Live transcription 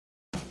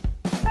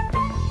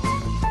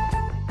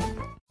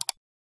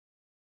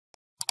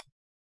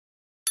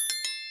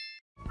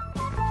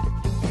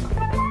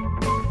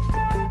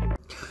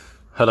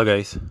Hello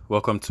guys,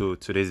 welcome to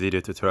today's video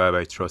tutorial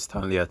by Trust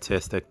Stanley at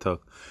Tech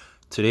Talk.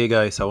 Today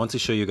guys, I want to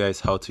show you guys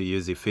how to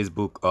use the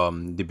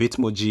the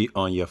Bitmoji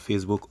on your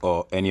Facebook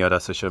or any other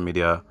social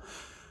media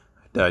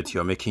that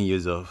you're making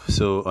use of.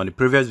 So on the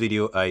previous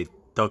video,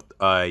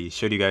 I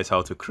showed you guys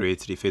how to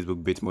create the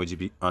Facebook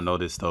Bitmoji and all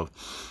this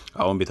stuff.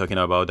 I won't be talking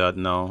about that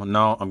now.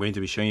 Now I'm going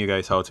to be showing you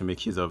guys how to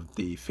make use of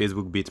the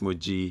Facebook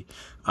Bitmoji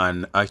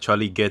and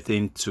actually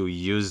getting to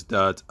use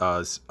that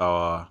as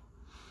our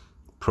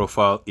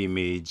profile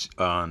image,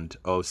 and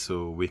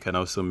also we can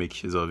also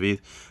make use of it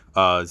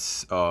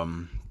as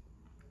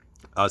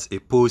a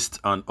post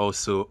and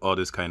also all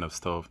this kind of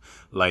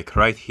stuff. Like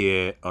right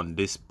here on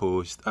this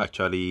post,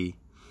 actually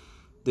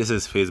this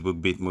is Facebook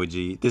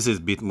Bitmoji, this is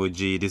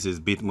Bitmoji, this is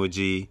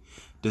Bitmoji,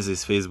 this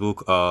is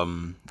Facebook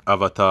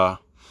avatar.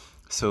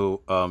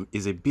 So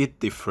it's a bit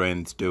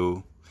different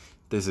though.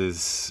 This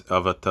is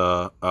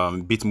avatar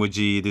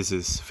Bitmoji, this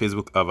is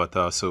Facebook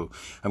avatar. So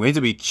I'm going to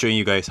be showing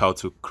you guys how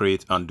to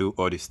create and do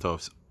all this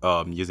stuff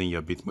using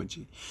your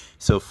Bitmoji.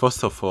 So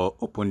first of all,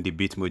 open the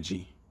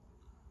Bitmoji.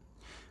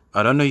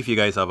 I don't know if you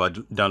guys have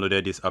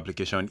downloaded this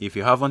application. If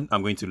you haven't,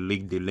 I'm going to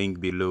link the link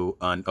below,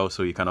 and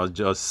also you can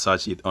just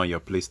search it on your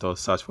Play Store,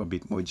 search for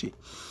Bitmoji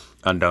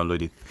and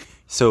download it.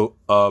 So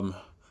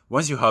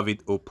once you have it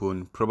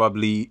open,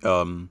 probably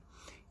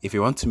if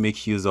you want to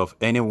make use of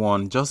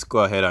anyone, just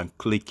go ahead and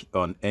click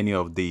on any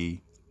of the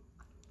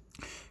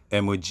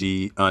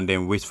emoji and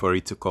then wait for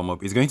it to come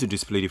up. It's going to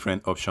display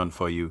different options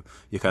for you.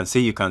 You can say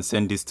you can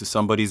send this to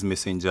somebody's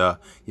messenger,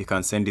 you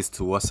can send this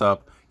to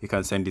WhatsApp, you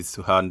can send this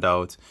to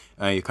Handout,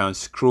 and you can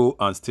scroll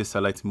and still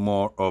select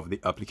more of the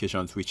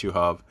applications which you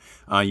have,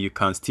 and you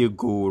can still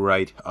go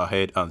right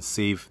ahead and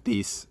save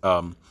this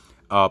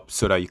up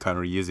so that you can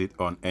reuse it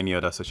on any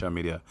other social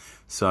media.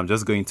 So I'm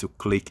just going to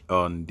click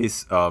on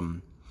this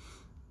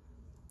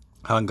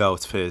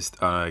Hangout first,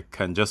 and I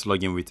can just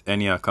log in with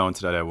any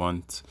account that I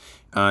want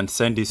and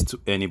send this to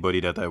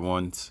anybody that I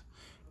want,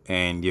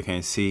 and you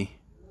can see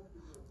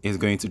it's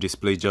going to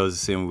display just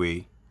the same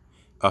way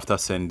after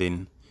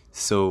sending.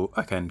 So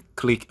I can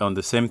click on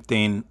the same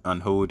thing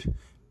and hold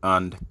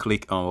and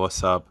click on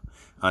WhatsApp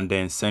and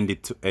then send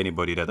it to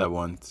anybody that I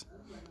want.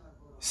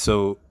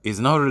 So it's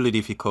not really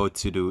difficult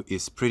to do,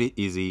 it's pretty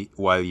easy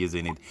while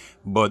using it.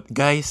 But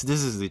guys,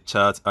 this is the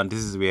chart and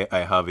this is where I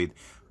have it.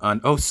 And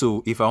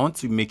also, if I want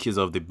to make use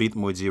of the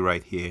Bitmoji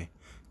right here,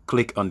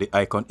 click on the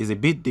icon. It's a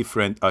bit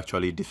different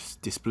actually,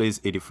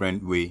 displays a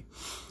different way.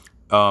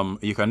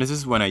 You can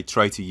notice when I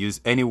try to use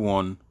any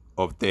one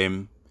of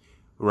them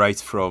right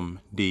from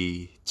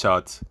the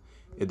chart,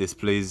 it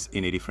displays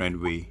in a different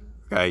way,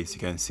 guys. You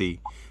can see,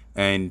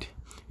 and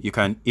you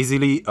can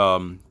easily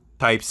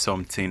type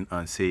something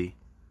and say,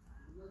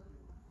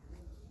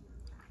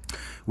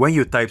 when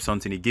you type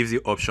something, it gives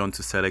you option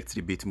to select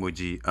the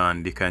Bitmoji,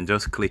 and you can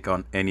just click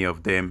on any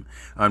of them.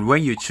 And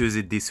when you choose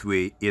it this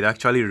way, it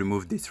actually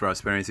removes the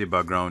transparency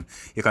background.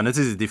 You can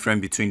notice the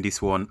difference between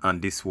this one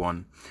and this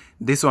one.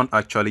 This one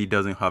actually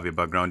doesn't have a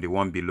background, the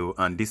one below,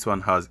 and this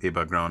one has a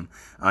background,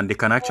 and they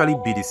can actually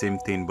be the same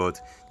thing, but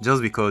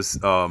just because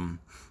they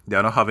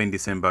are not having the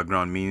same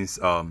background means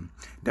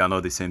they are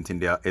not the same thing.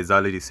 They are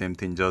exactly the same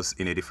thing, just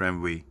in a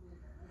different way.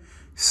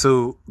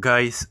 So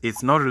guys,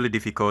 it's not really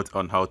difficult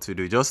on how to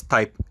do. Just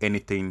type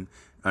anything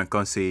and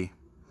can say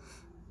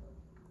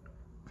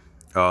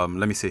let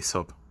me say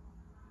sub.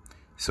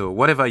 So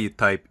whatever you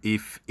type,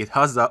 if it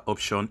has that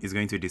option, it's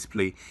going to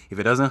display. If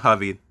it doesn't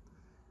have it,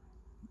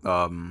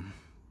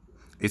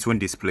 it won't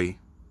display.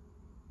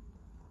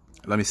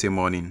 Let me say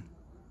morning.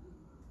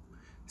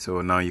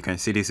 So now you can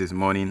see this is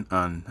morning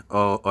and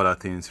all other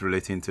things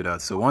relating to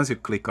that. So once you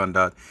click on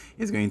that,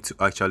 it's going to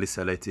actually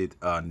select it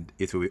and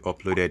it will be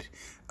uploaded.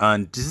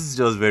 And this is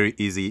just very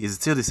easy. It's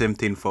still the same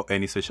thing for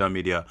any social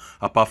media,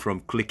 apart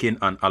from clicking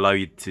and allow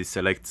it to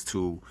select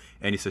to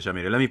any social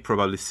media. Let me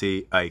probably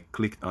say I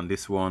clicked on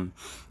this one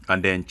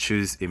and then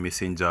choose a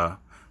messenger.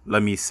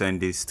 Let me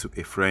send this to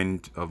a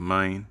friend of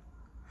mine.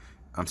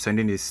 I'm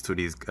sending this to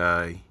this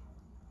guy.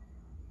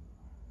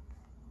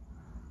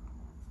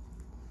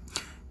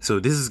 So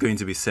this is going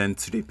to be sent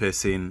to the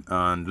person,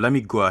 and let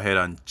me go ahead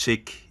and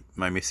check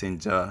my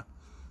messenger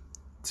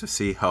to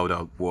see how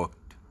that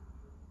worked.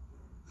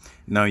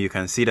 Now you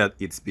can see that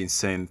it's been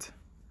sent,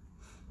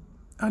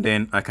 and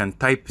then I can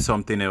type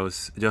something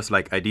else just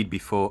like I did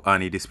before,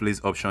 and it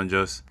displays option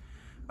just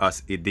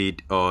as it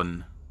did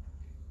on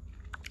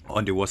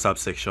the WhatsApp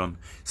section.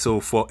 So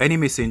for any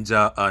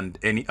messenger and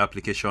any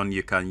application,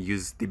 you can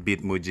use the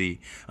Bitmoji,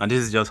 and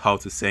this is just how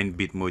to send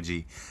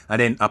Bitmoji. And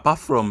then apart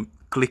from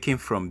clicking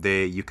from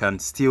there, you can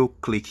still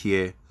click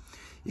here.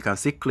 You can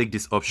still click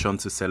this option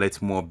to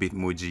select more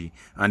Bitmoji,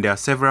 and there are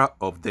several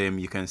of them.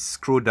 You can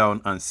scroll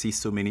down and see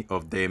so many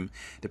of them.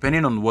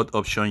 Depending on what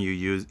option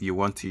you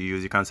want to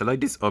use, you can select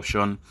this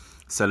option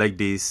select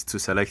this to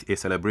select a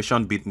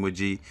celebration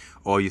Bitmoji,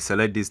 or you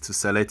select this to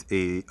select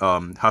a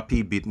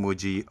happy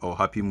Bitmoji or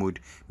happy mood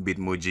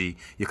Bitmoji.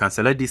 You can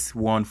select this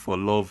one for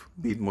love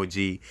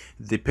Bitmoji.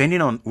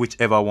 Depending on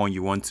whichever one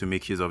you want to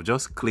make use of,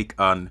 just click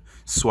and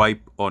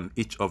swipe on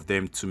each of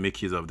them to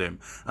make use of them.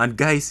 And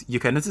guys, you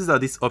can notice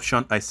that this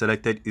option I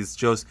selected is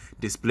just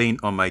displaying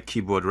on my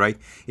keyboard, right?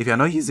 If you're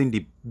not using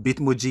the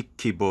Bitmoji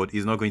keyboard,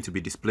 it's not going to be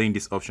displaying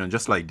this option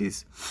just like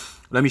this.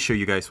 Let me show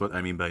you guys what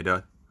I mean by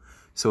that.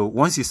 So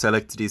once you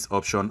select this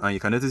option, and you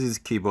can notice this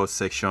keyboard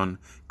section,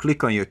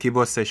 click on your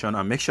keyboard section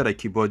and make sure the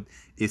keyboard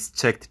is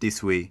checked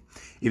this way.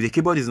 If the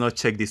keyboard is not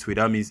checked this way,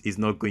 that means it's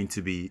not going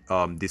to be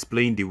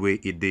displaying the way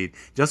it did.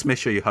 Just make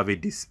sure you have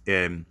it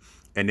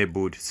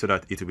enabled so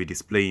that it will be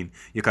displaying.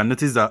 You can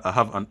notice that I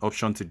have an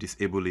option to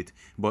disable it,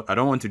 but I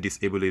don't want to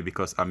disable it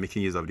because I'm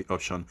making use of the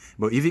option.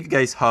 But if you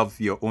guys have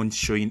your own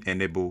showing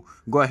enable,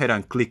 go ahead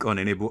and click on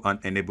enable and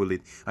enable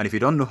it. And if you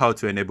don't know how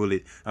to enable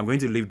it, I'm going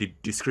to leave the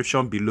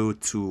description below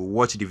to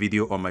watch the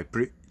video on my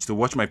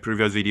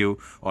previous video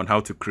on how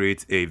to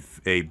create a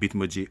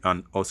Bitmoji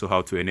and also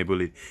how to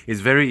enable it. It's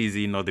very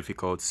easy, not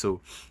difficult.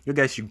 So you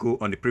guys should go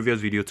on the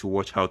previous video to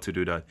watch how to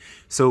do that.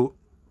 So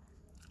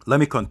let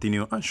me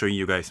continue and showing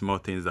you guys more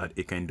things that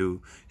it can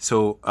do.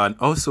 So, and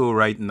also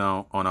right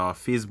now on our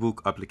Facebook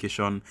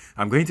application,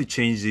 I'm going to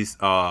change this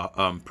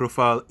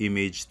profile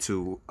image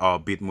to our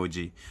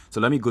Bitmoji.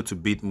 So let me go to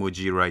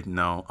Bitmoji right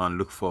now and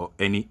look for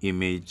any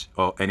image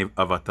or any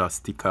avatar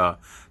sticker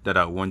that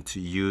I want to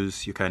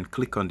use. You can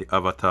click on the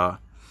avatar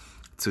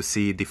to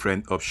see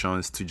different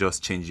options to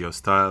just change your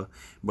style.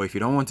 But if you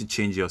don't want to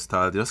change your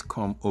style, just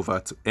come over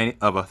to any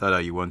avatar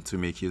that you want to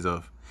make use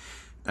of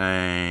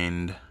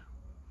and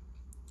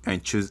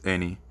choose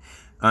any.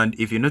 And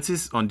if you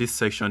notice on this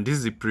section, this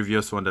is the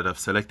previous one that I've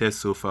selected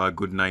so far: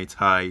 good night,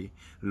 hi,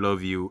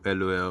 love you,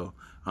 lol,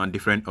 and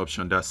different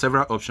options. There are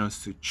several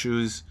options to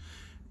choose.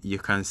 You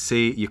can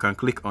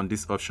click on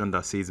this option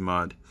that says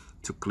mad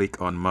to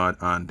click on mad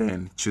and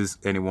then choose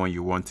anyone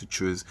you want to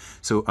choose.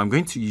 So I'm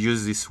going to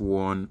use this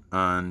one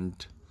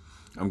and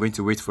I'm going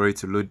to wait for it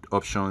to load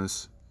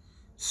options.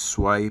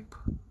 Swipe.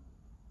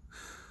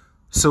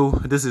 So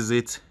this is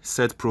it.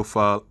 Set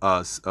profile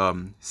as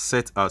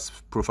set as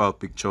profile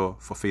picture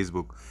for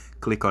Facebook.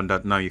 Click on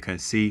that. Now you can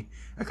see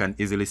I can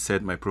easily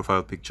set my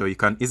profile picture. You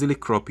can easily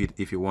crop it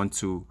if you want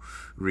to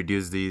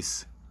reduce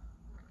this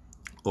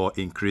or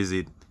increase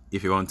it.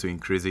 If you want to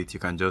increase it, you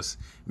can just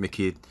make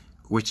it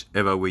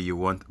whichever way you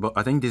want. But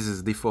I think this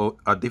is default.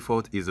 Our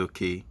default is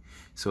okay.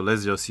 So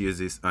let's just use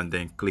this and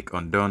then click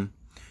on done.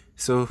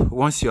 So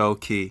once you're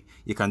okay,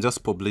 you can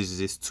just publish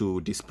this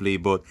to display,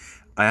 but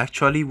I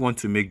actually want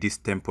to make this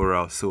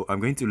temporal, so I'm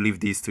going to leave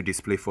this to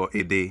display for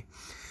a day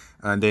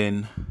and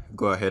then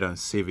go ahead and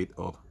save it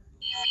up.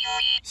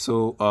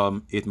 So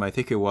it might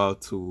take a while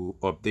to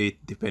update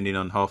depending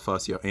on how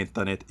fast your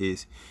internet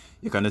is.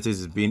 You can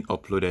notice it's being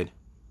uploaded.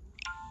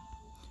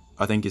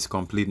 I think it's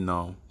complete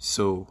now,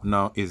 so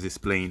now it's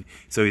displaying.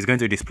 So it's going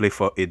to display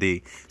for a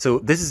day. So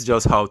this is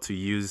just how to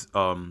use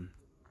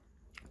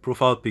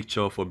profile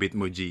picture for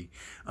Bitmoji.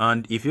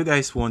 And if you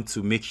guys want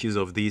to make use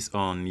of this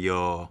on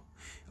your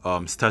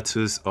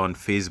status on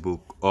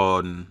Facebook,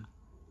 on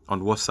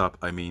WhatsApp,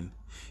 I mean,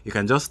 you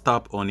can just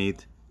tap on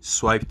it,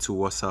 swipe to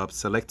WhatsApp,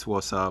 select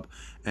WhatsApp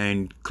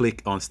and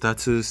click on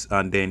status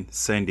and then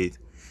send it.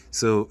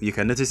 So you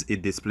can notice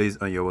it displays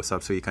on your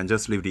WhatsApp. So you can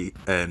just leave the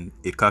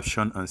a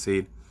caption and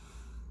say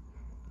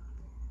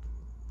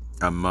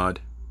I'm mad.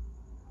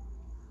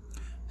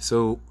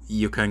 So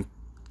you can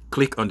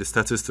click on the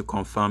status to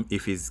confirm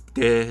if it's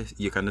there.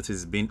 You can notice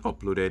it's being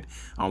uploaded,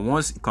 and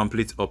once it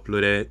completes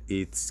uploaded,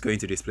 it's going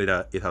to display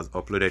that it has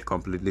uploaded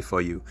completely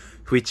for you,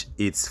 which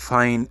it's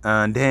fine.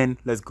 And then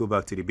let's go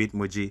back to the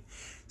Bitmoji.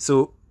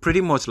 So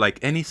pretty much like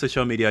any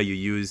social media you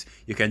use,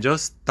 you can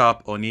just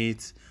tap on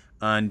it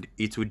and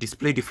it will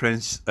display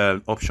different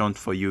options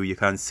for you. You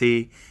can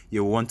say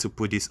you want to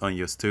put this on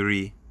your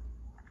story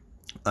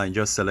and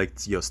just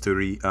select your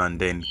story and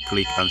then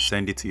click and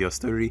send it to your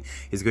story.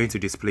 It's going to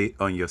display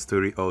on your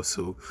story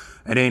also.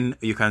 And then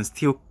you can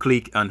still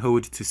click and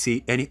hold to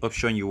see any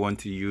option you want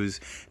to use.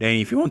 Then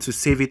if you want to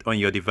save it on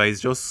your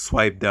device, just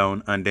swipe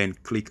down and then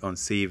click on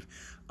save,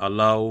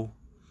 allow,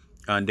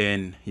 and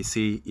then you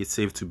see it's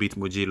saved to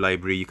Bitmoji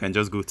library. You can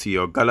just go to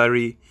your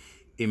gallery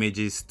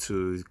images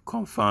to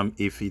confirm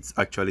if it's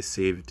actually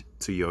saved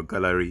to your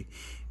gallery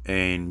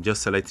and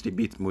just select the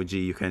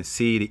Bitmoji. You can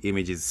see the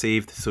image is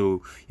saved,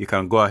 so you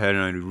can go ahead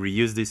and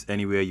reuse this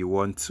anywhere you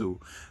want to,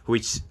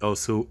 which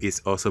also is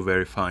also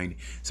very fine.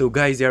 So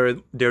guys,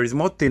 there is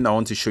more thing I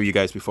want to show you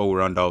guys before we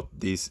round out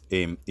this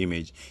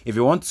image. If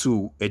you want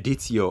to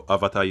edit your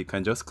avatar, you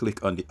can just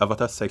click on the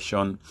avatar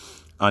section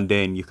and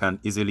then you can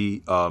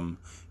easily go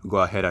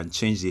ahead and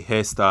change the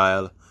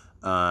hairstyle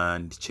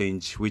and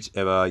change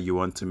whichever you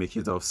want to make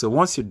it of. So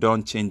once you're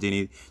done changing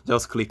it,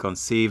 just click on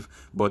save,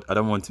 but I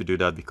don't want to do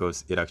that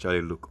because it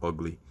actually look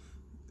ugly.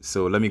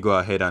 So let me go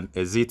ahead and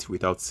exit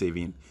without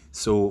saving.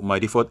 so my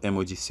default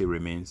emoji still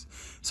remains.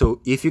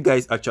 So if you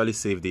guys actually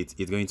saved it,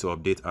 it's going to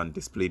update and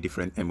display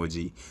different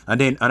emoji. And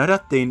then another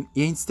thing,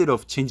 instead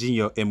of changing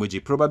your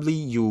emoji, probably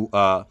you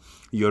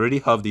already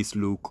have this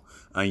look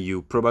and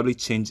you probably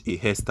change a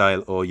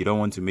hairstyle, or you don't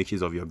want to make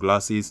use of your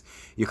glasses,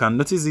 you can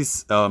notice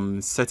this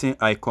setting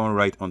icon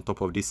right on top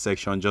of this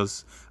section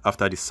just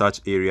after the search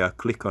area.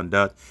 Click on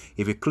that.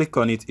 If you click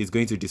on it, it's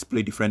going to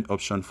display different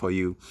options for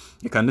you.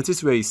 You can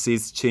notice where it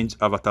says change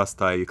avatar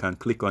style. You can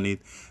click on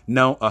it.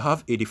 Now I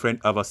have a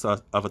different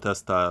avatar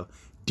style.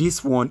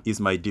 This one is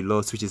my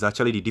deluxe, which is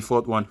actually the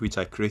default one which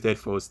I created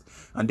first.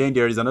 And then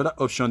there is another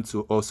option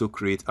to also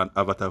create an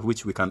avatar,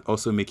 which we can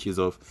also make use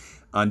of.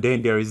 And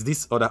then there is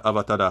this other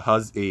avatar that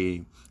has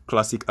a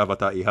classic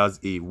avatar. It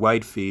has a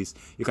wide face.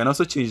 You can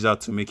also change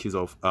that to make use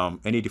of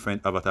any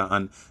different avatar.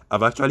 And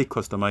I've actually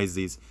customized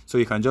this, so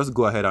you can just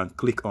go ahead and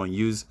click on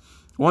use.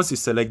 Once you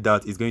select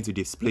that, it's going to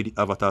display the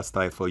avatar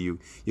style for you.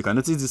 You can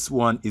notice this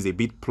one is a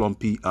bit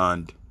plumpy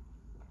and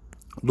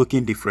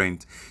looking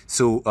different.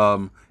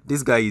 So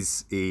this guy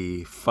is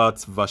a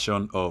fat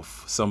version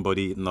of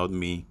somebody, not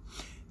me,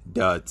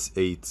 that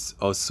it's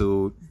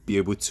also be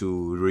able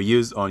to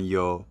reuse on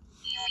your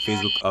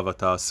Facebook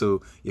avatar.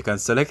 So you can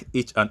select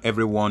each and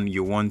every one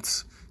you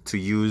want to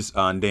use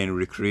and then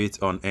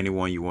recreate on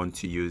anyone you want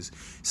to use.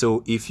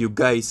 So if you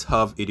guys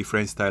have a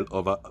different style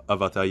of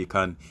avatar, you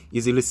can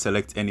easily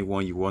select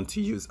anyone you want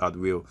to use at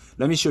will.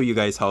 Let me show you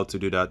guys how to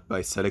do that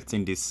by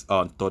selecting this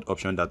third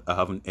option that I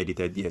haven't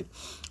edited yet.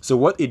 So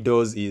what it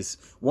does is,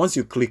 once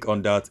you click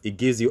on that, it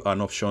gives you an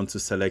option to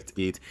select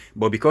it,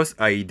 but because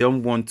I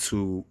don't want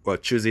to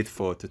choose it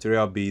for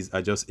tutorial base,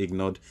 I just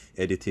ignored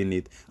editing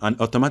it, and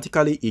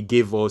automatically it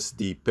gave us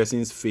the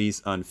person's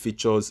face and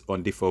features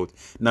on default.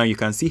 Now you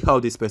can see how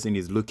this person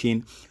is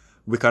looking.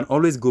 We can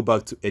always go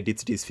back to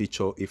edit this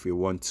feature if we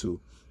want to.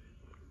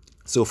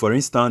 So for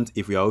instance,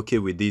 if we are okay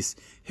with this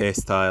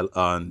hairstyle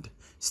and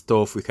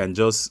stuff, we can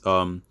just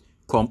come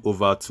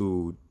over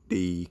to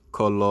the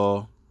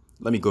color.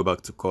 Let me go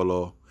back to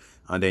color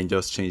and then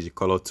just change the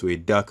color to a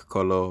dark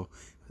color,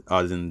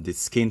 as in the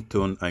skin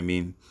tone. I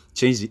mean,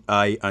 change the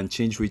eye and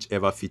change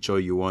whichever feature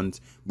you want.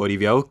 But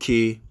if you're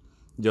okay,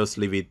 just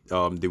leave it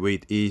the way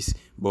it is.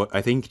 But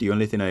I think the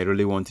only thing I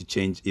really want to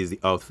change is the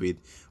outfit.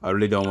 I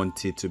really don't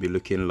want it to be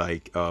looking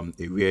like a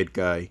weird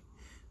guy.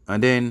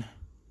 And then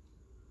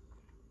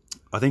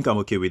I think I'm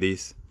okay with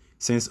this,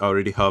 since I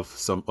already have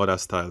some other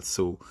styles.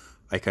 So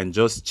I can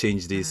just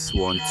change this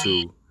one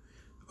to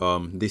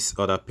this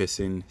other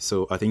person.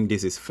 So I think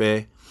this is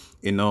fair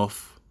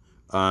enough.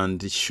 And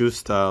the shoe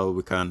style,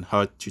 we can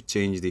have to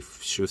change the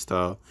shoe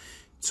style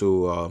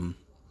to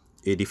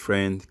a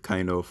different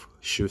kind of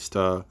shoe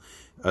style.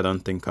 I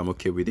don't think I'm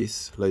okay with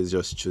this. Let's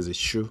just choose a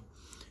shoe.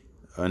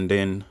 And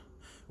then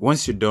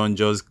once you're done,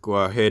 just go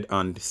ahead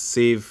and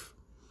save,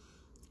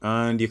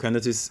 and you can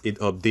notice it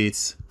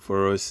updates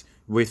for us.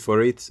 Wait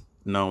for it.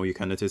 Now you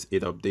can notice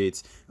it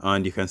updates,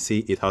 and you can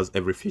see it has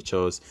every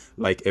features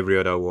like every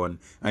other one.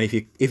 And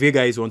if you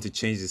guys want to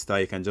change the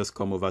style, you can just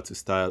come over to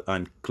style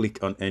and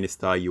click on any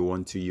style you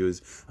want to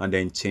use, and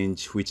then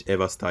change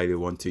whichever style you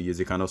want to use.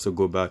 You can also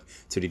go back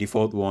to the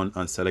default one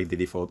and select the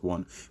default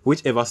one.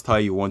 Whichever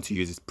style you want to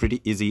use is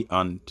pretty easy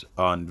and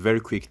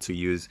very quick to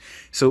use.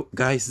 So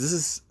guys, this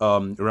is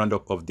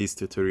roundup of this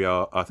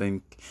tutorial. I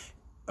think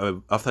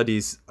after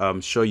this,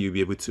 I'm sure you'll be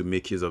able to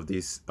make use of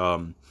these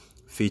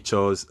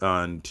features,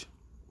 and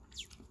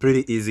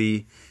pretty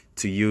easy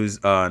to use,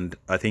 and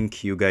I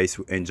think you guys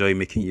will enjoy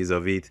making use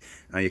of it.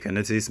 And you can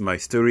notice my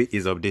story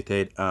is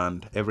updated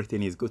and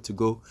everything is good to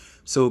go.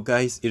 So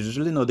guys, it's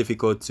really not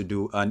difficult to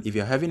do, and if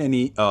you're having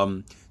any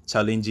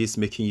challenges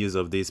making use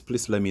of this,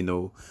 please let me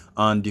know.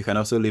 And you can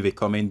also leave a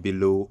comment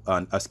below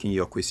and asking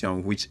your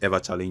question,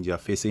 whichever challenge you're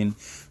facing.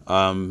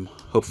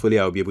 Hopefully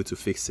I'll be able to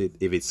fix it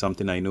if it's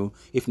something I know.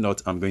 If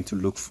not, I'm going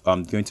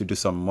to do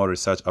some more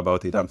research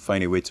about it and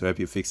find a way to help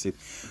you fix it.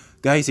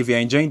 Guys, if you're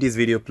enjoying this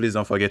video, please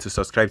don't forget to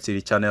subscribe to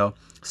the channel,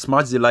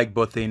 smash the like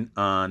button,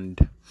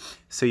 and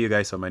see you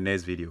guys on my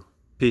next video.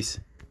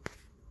 Peace.